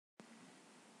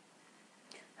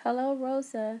Hello,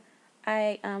 Rosa.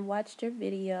 I watched your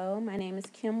video. My name is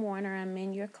Kim Warner. I'm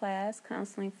in your class,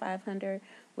 Counseling 500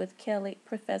 with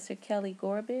Professor Kelly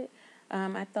Gorbett.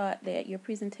 I thought that your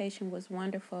presentation was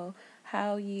wonderful,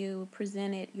 how you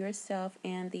presented yourself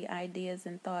and the ideas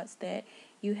and thoughts that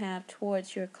you have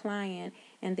towards your client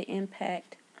and the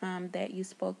impact that you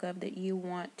spoke of that you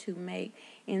want to make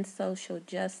in social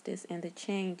justice and the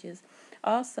changes.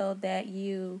 Also, that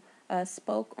you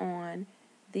spoke on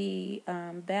the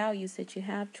values that you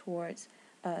have towards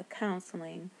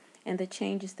counseling and the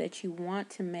changes that you want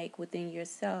to make within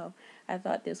yourself. I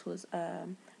thought this was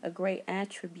a great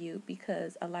attribute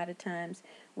because a lot of times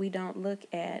we don't look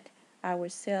at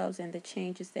ourselves and the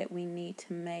changes that we need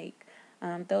to make.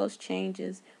 Those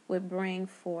changes would bring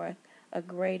forth a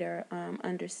greater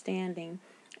understanding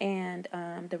and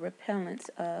the repellence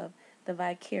of the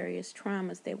vicarious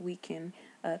traumas that we can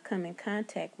come in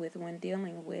contact with when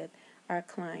dealing with our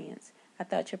clients. I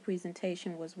thought your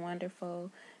presentation was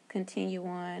wonderful. Continue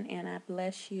on, and I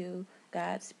bless you.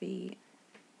 Godspeed.